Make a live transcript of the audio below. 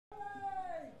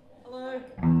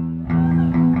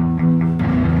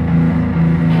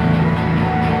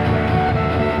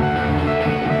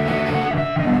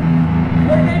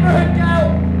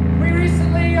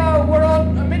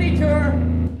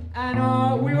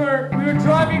were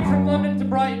driving from London to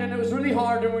Brighton, and it was really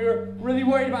hard, and we were really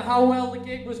worried about how well the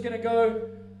gig was going to go.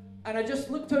 And I just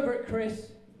looked over at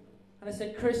Chris, and I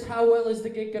said, Chris, how well is the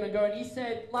gig going to go? And he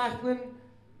said, Lachlan,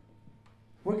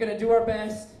 we're going to do our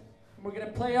best, and we're going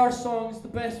to play our songs the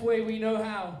best way we know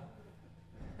how.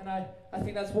 And I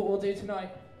think that's what we'll do tonight.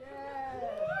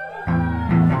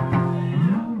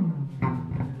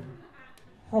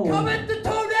 Hello. Come at the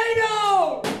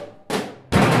tornado!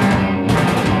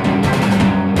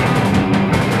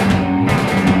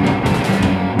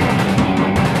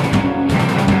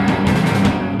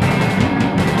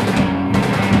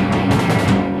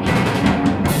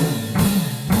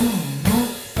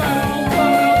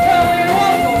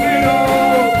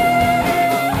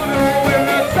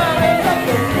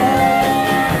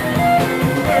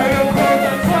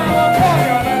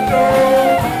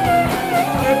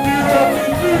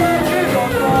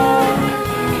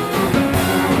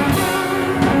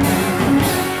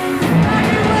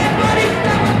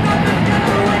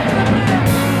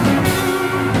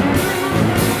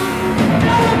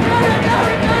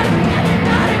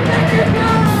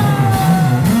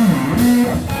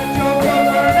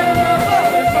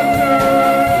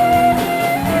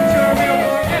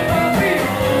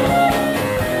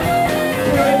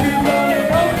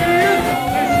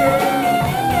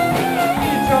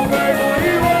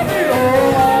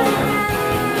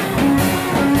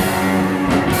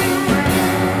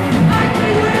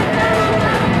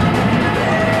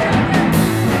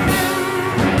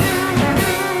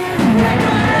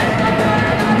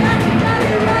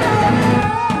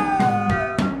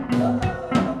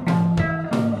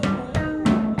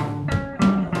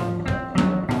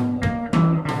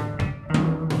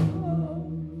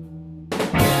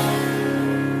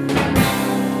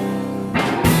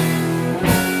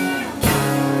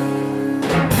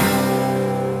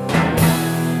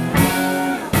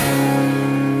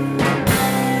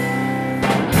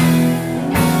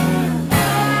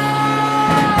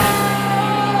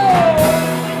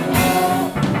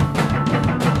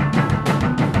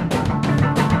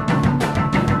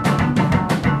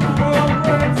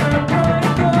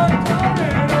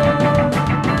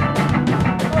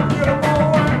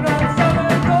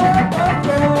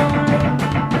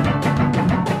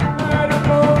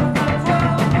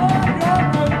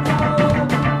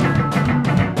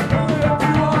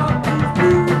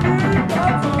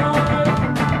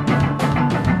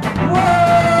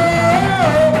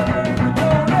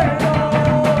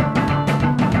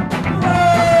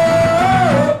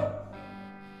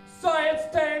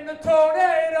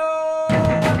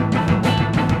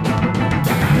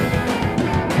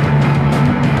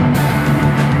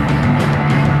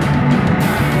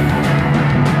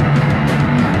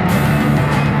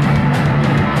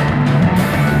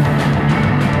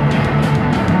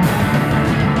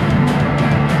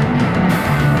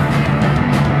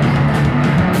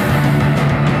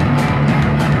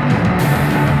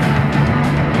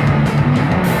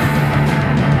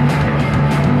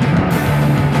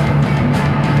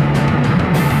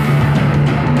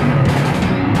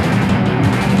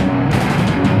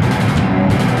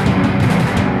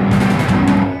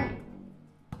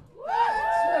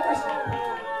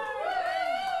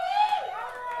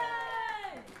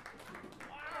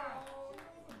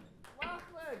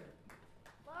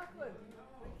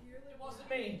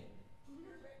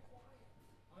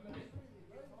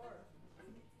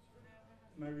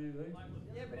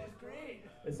 Yeah, but it's great.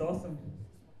 It's awesome.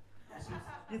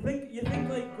 You think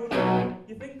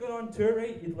going on tour,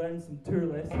 right? You'd learn some tour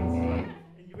lessons, and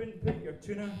you wouldn't put your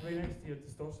tuner right next to your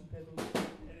distortion pedal, and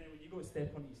then when you go to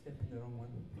step on it, you step in the wrong one,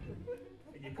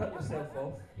 and you cut yourself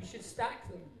off. You should stack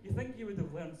them. You think you would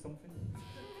have learned something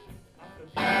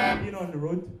after being on the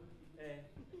road?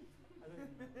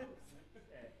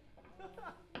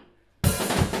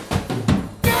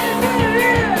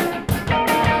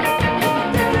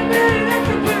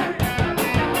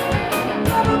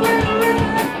 I don't know.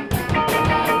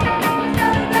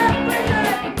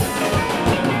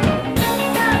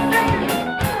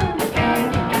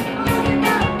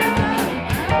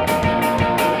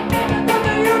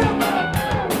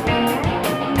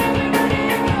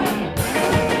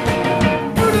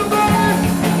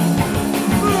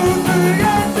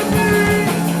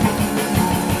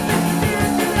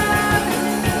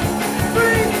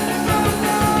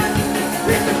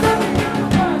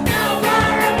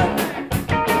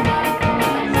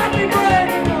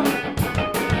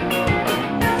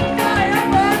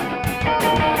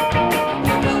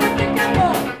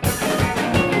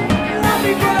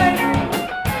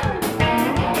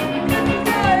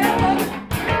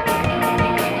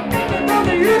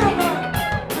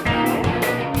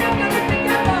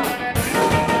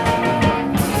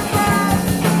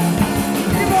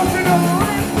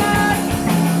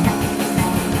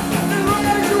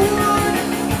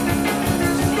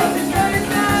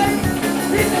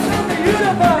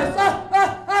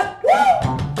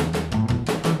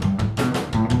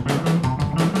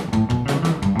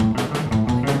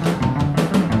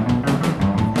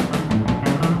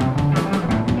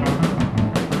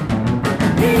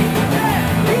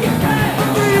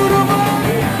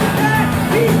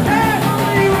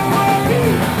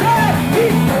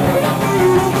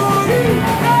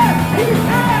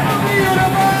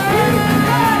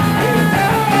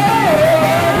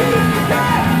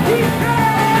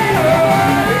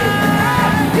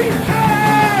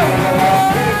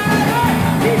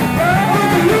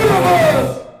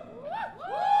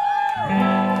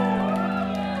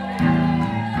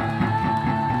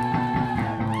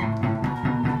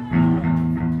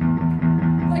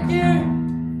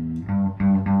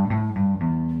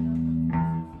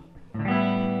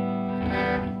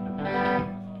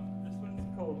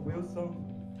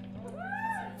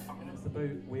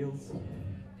 Wales.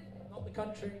 Not the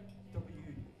country.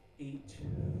 W-H.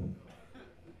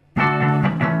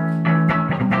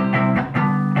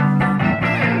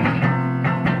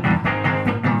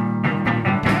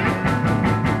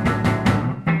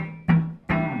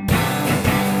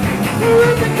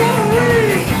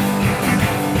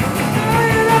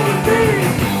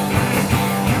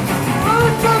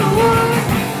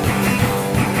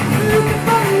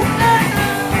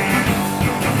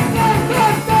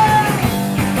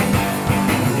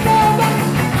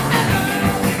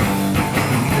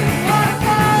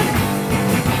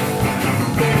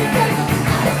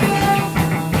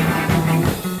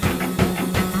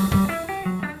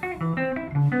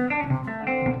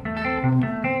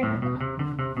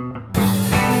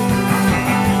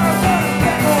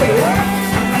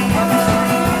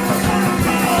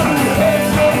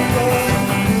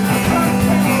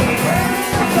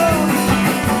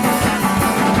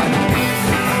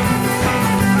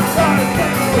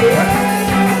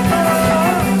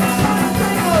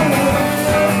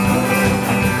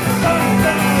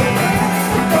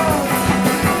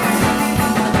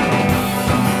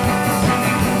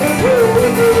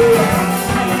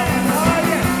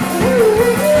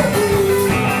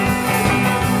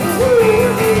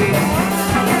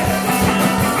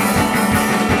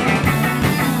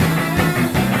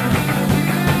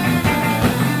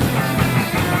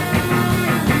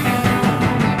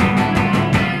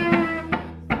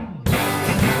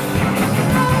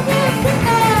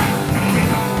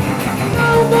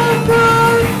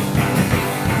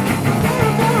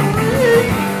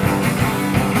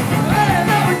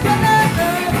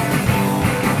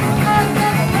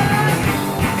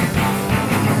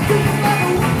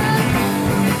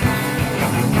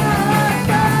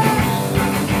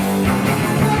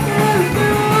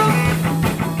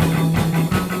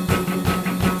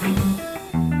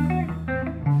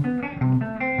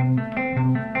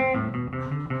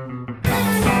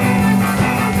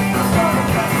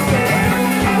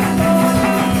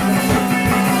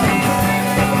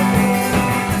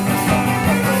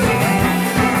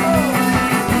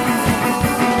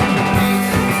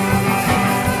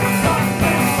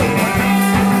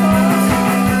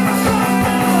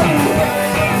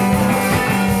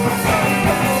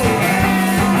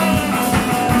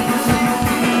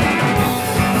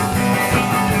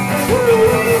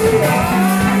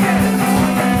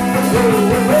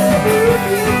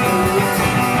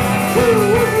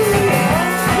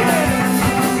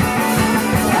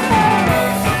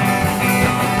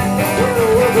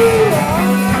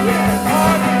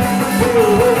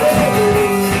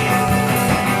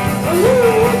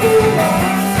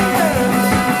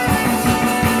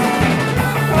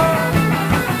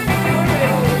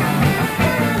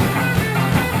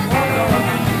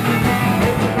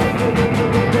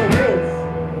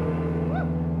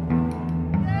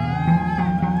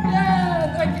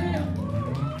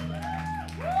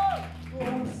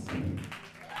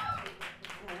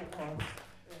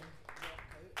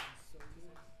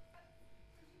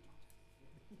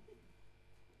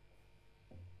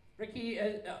 Ricky,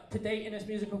 to date in his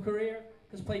musical career,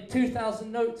 has played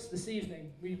 2,000 notes this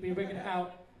evening. We've been rigging it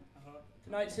out.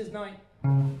 Tonight's his night.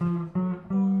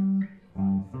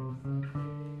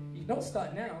 He's not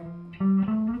starting now.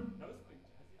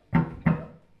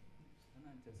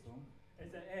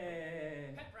 It's a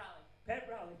Pep rally. pep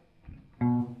rally.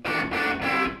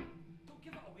 Don't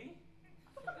give it away.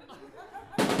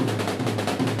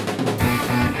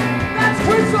 That's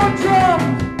Chris on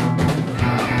drums.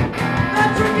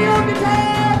 That's Ricky on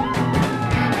guitar.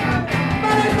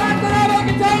 Manny's back on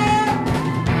guitar.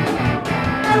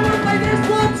 And we'll play this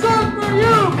one song for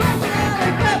you. Pep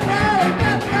rally, pep rally,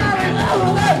 pep rally.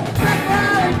 Oh, pep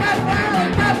rally, pep rally,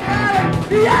 pep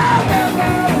rally. Yeah, pep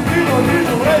rally.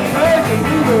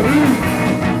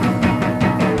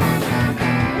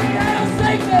 We hail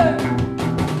Satan.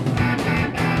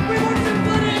 We want to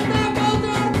put in the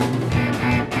altar.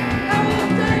 And we'll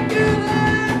take you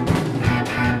there.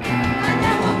 And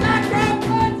then we'll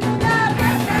sacrifice.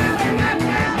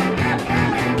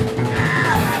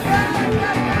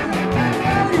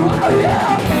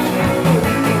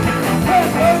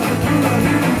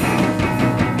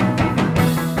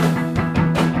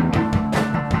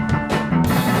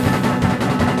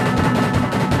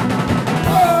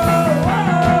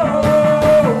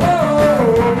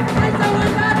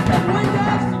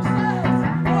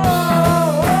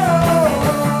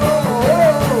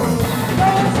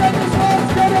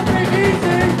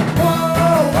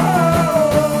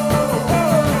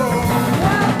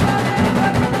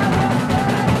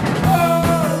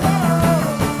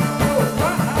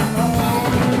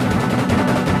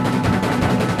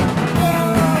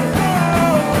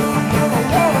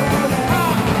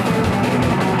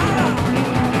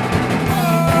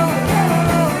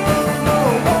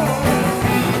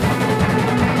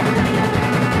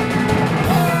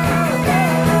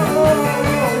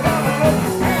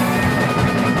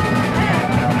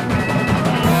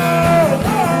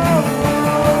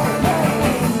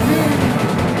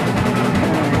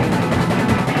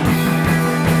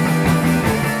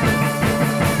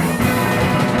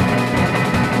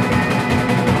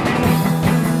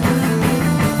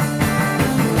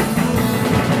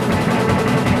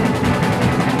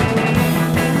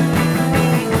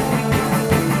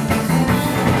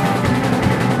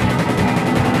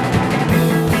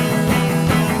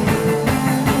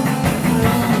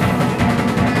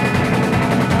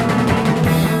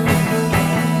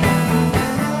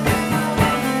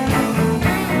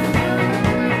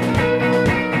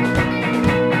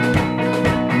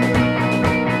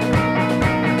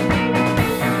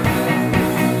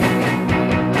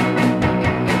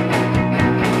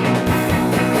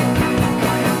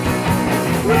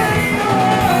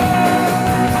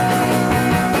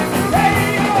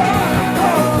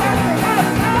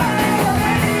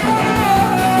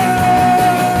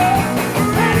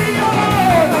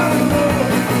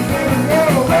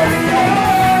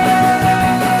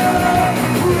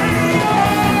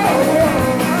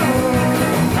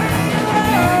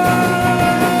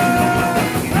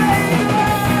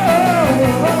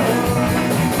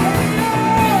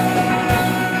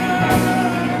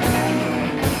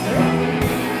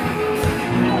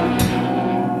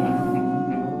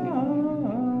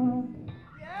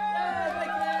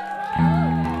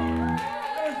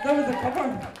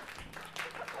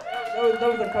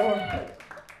 come on.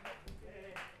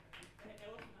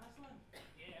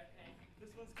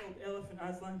 This one's called Elephant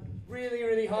Aslan. Really,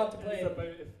 really hard to play. It's about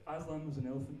if Aslan was an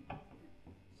elephant.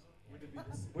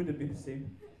 Would it be the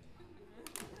same?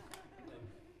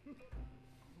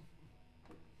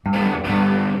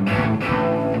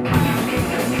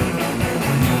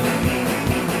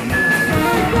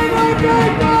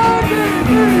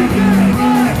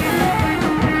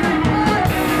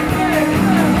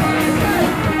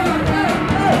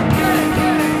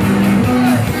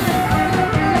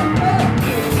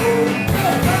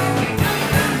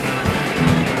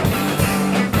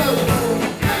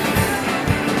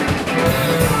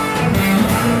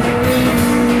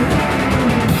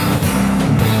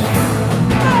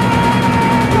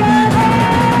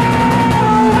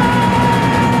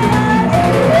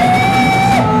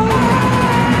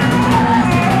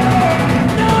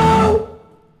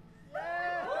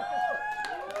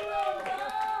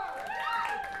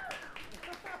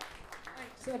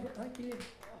 Thank you.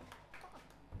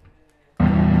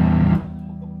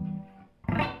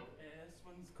 This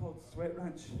one's called Sweat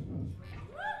Ranch. It's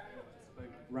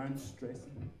about ranch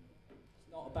dressing.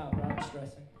 It's not about ranch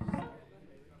dressing.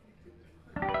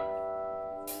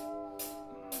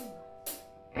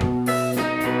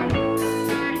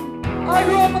 I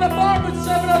grew up on a farm with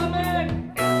 7 other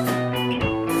men.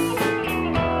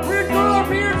 We'd grow our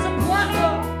beards in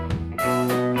platinum.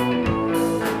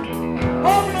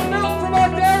 Open the milk from our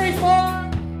dairy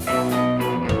farm.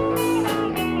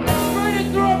 Sprayed it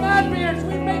through our mad beards.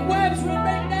 We'd make webs, we'd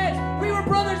make nets. We were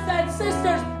brothers then,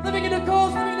 sisters, living in the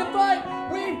coals, living in the fight.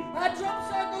 We had drum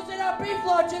circles in our beef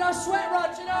lodge, in our sweat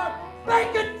ranch, in our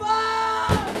bacon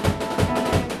farm.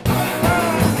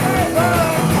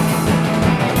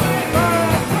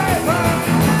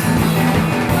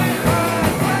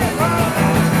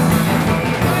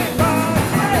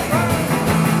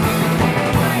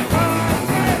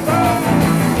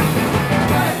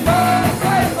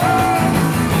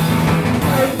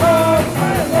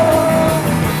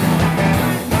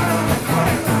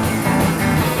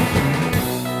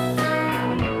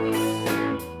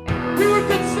 We were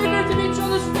considerate of each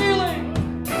other's feelings.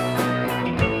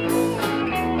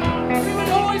 We would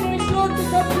always be sure to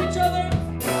come to each other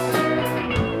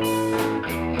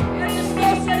and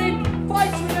discuss any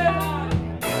fights we may have had.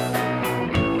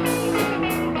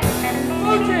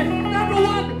 Voted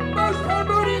 #1 most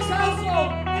harmonious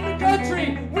household in the country.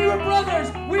 We were brothers,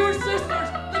 we were sisters,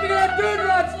 living in our dude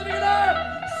ruts, living in our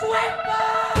sweat bar.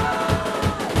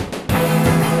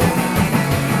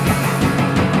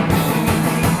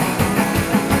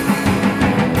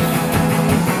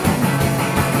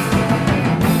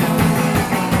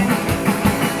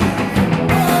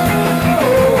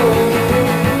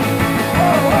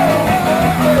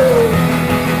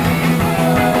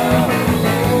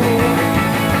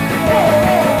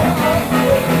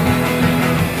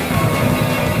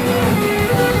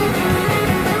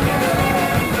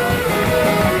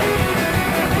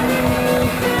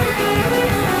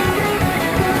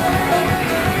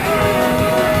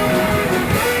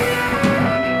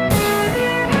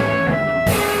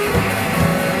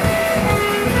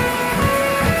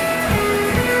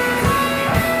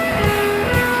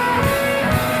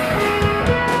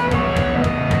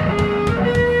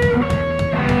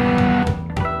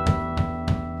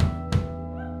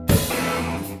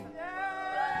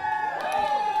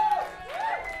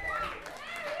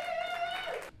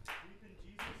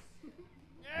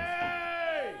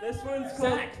 This one's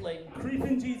called Exactly.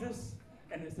 Creeping Jesus,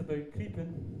 and it's about creeping.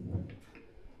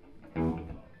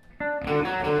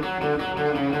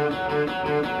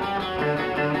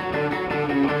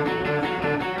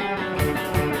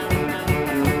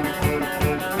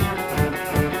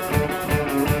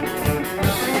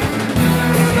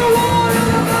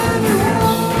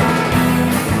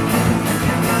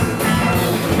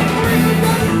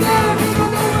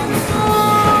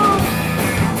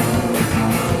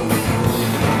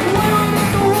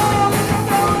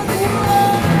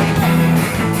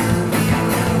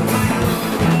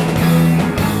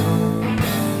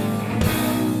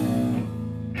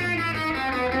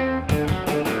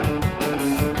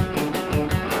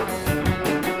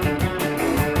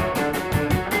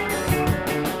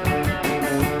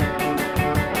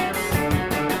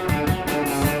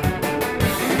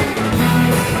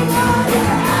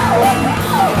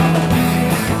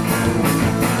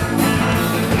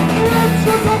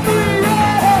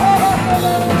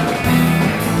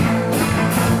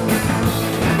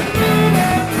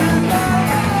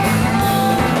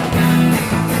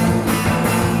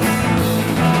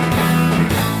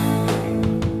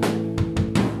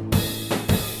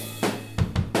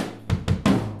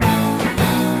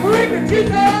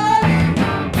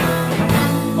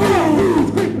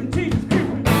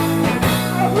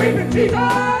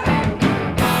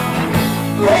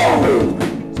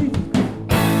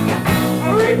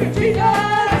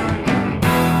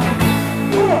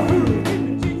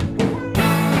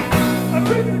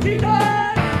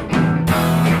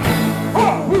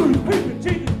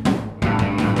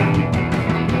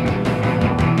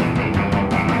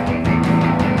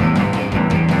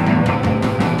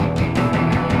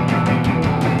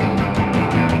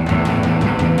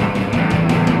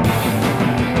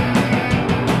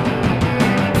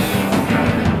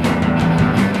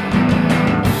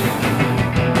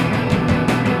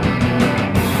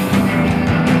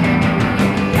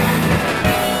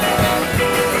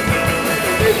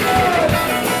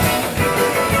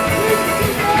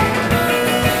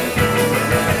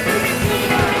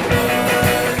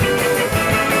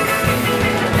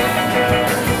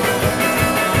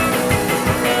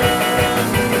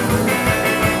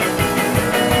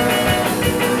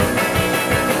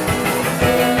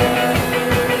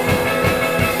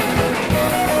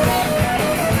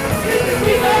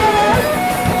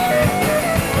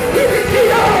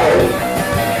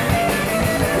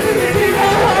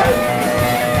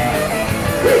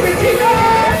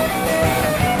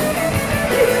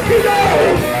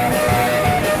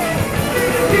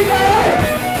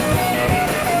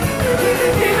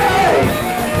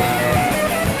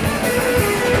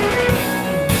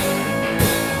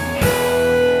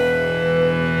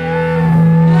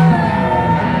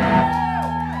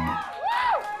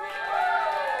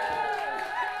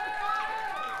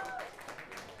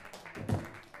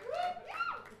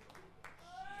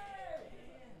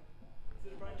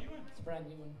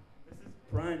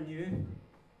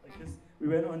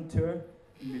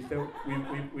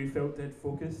 We felt dead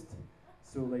focused,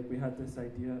 so like we had this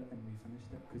idea and we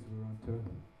finished it because we were on tour.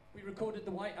 We recorded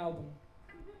the White Album.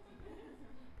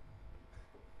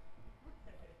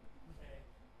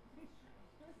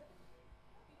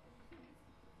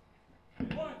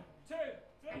 One, two,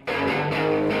 three.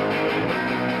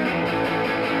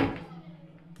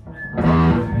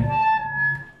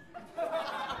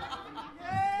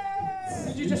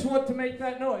 Did you just want to make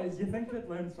that noise? You think I'd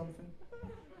learn something?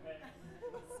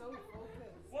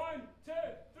 One, two,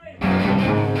 three.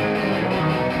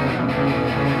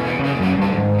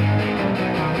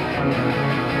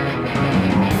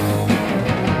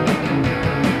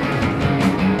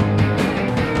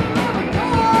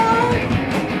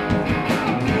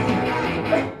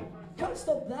 Can't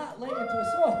stop that late into a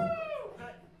song.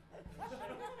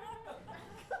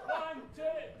 One, two,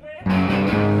 three.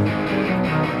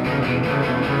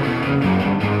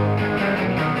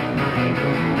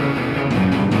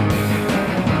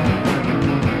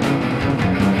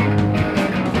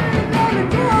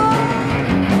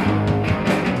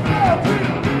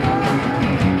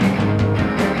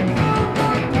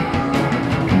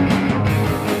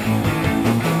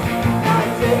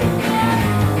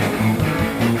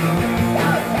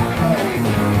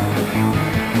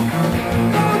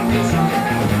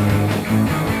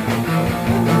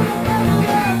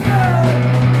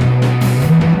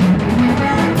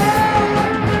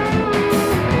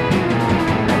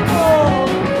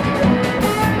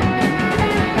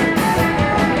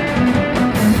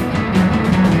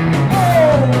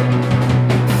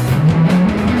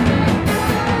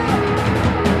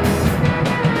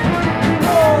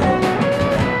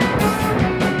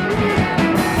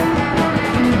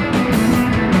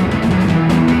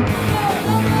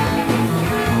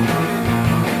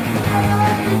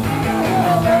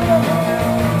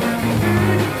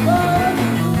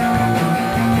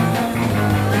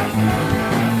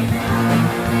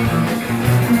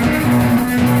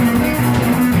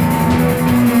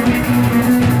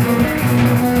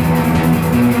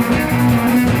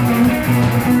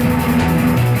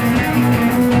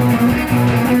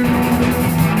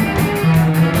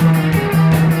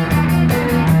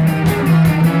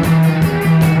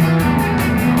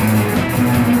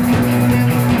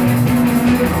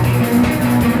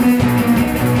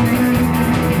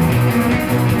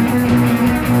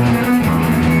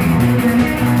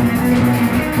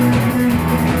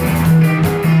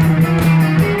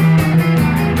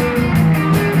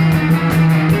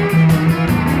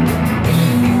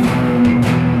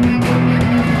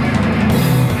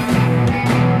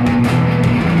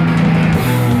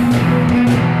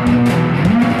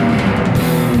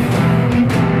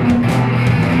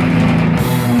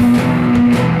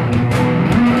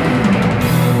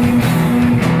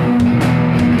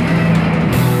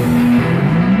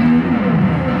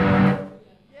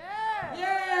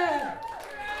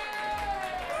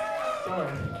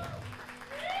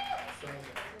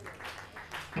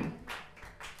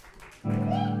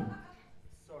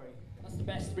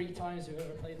 times we've ever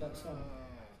played that song.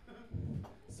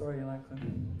 Sorry,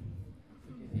 Lachlan.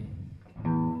 Forgive you.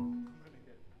 I'm gonna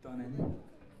get done in.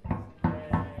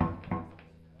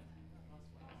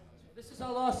 This is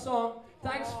our last song.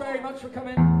 Thanks very much for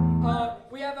coming.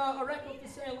 We have a record for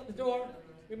sale at the door.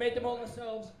 We made them all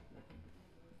ourselves.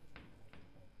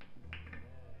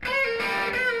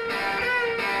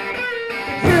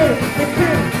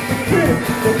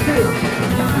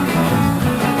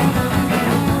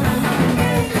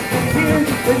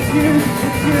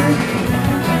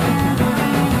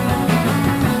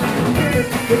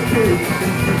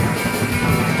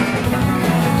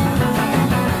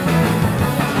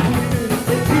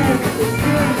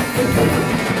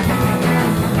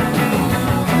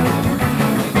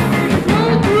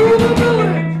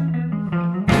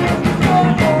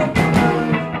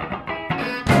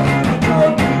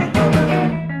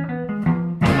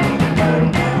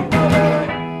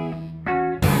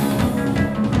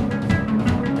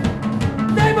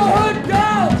 Neighbourhood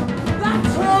Gout!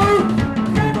 That's who!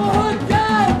 Neighbourhood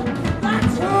Gout!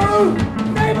 That's who!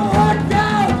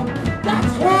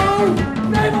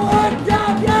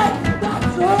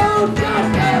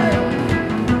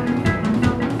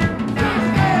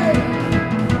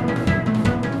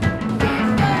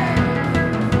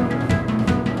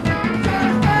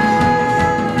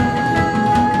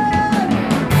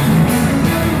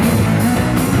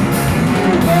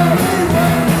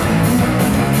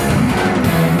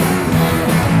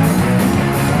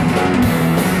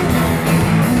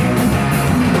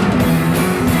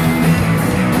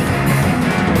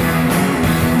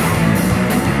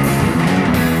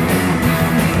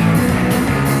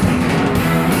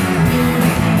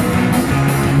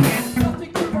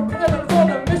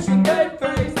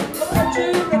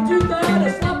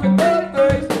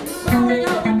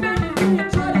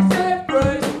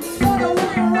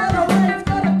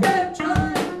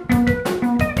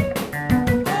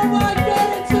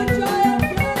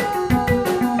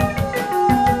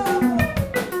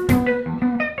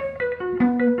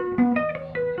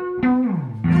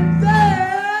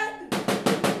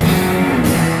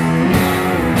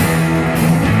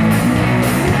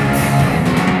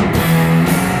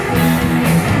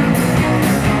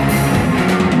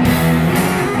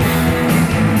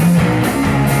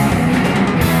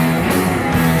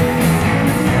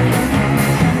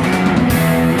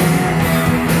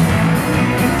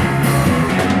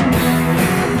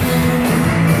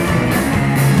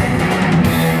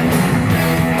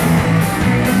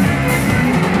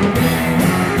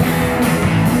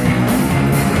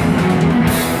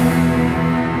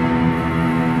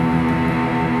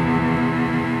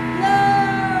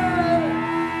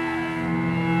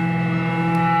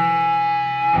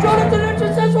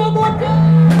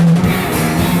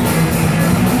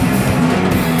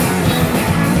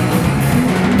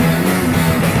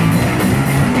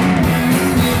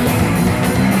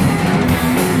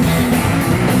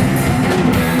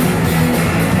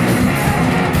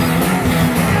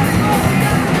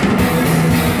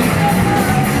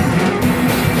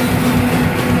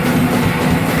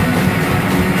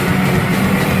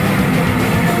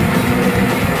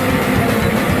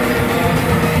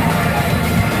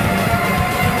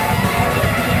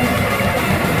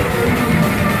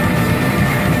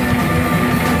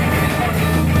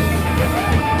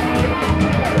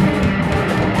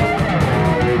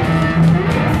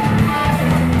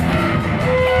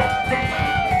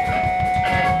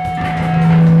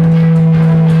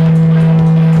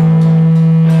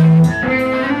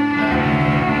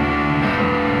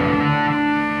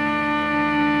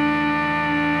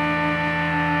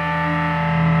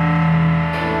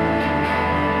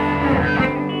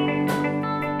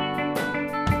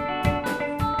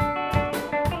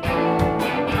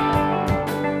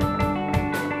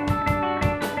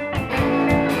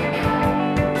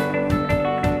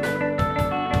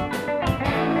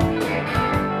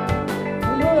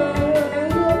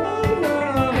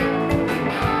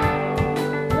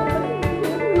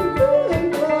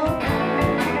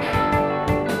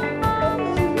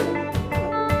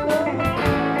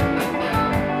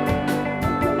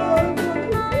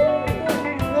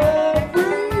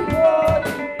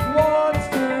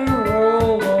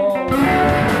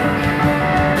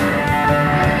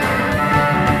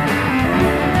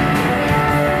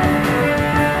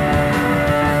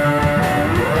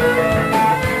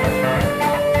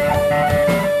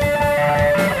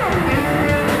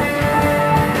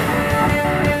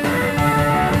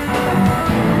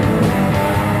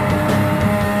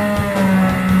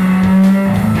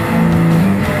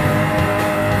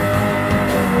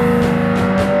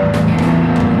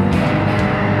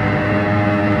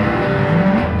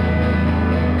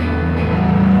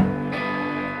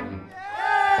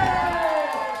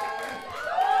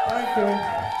 victory.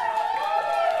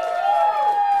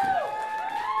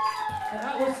 And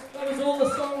that was all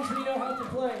the songs we know how to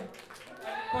play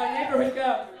by Neighbourhood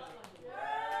Gout.